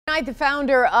Tonight, the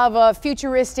founder of a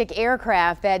futuristic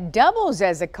aircraft that doubles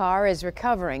as a car is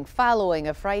recovering following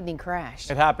a frightening crash.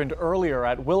 It happened earlier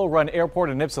at Willow Run Airport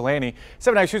in Ypsilanti.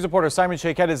 7 News reporter Simon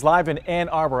Shaquette is live in Ann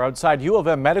Arbor outside U of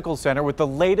M Medical Center with the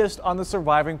latest on the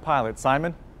surviving pilot.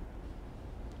 Simon?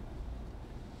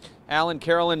 Alan,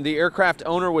 Carolyn, the aircraft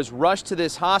owner was rushed to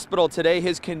this hospital today.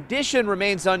 His condition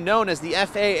remains unknown as the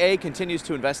FAA continues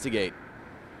to investigate.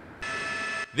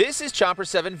 This is Chopper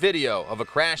 7 video of a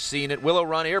crash scene at Willow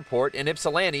Run Airport in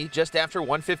Ypsilanti just after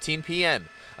 1:15 p.m.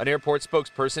 An airport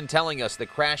spokesperson telling us the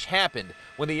crash happened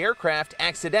when the aircraft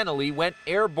accidentally went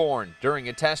airborne during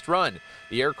a test run.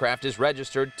 The aircraft is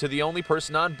registered to the only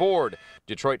person on board,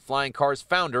 Detroit Flying Cars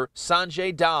founder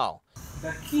Sanjay Dal.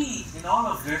 The key in all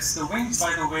of this, the wings,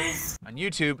 by the way. On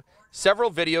YouTube,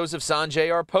 several videos of Sanjay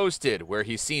are posted where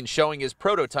he's seen showing his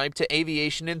prototype to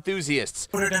aviation enthusiasts.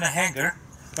 Put it in a hangar,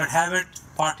 but have it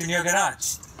parked in your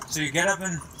garage. So you get up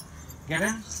and get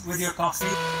in with your coffee.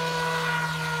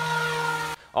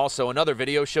 Also, another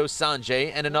video shows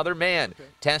Sanjay and another man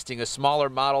testing a smaller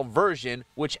model version,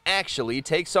 which actually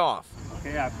takes off.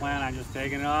 Okay, I plan on just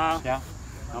taking it off. Yeah.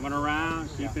 Coming around,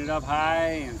 keeping it up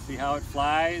high and see how it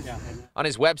flies. Yeah. On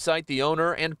his website, the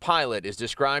owner and pilot is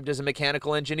described as a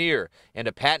mechanical engineer and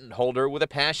a patent holder with a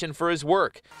passion for his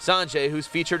work. Sanjay, who's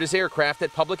featured his aircraft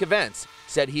at public events,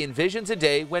 said he envisions a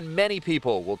day when many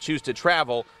people will choose to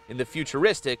travel in the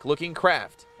futuristic-looking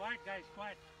craft. Quiet, guys,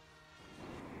 quiet.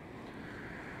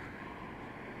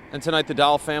 And tonight, the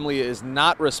Dahl family is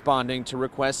not responding to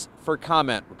requests for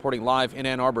comment. Reporting live in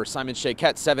Ann Arbor, Simon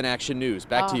Shaquette, 7 Action News.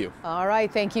 Back to you. All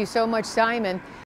right. Thank you so much, Simon.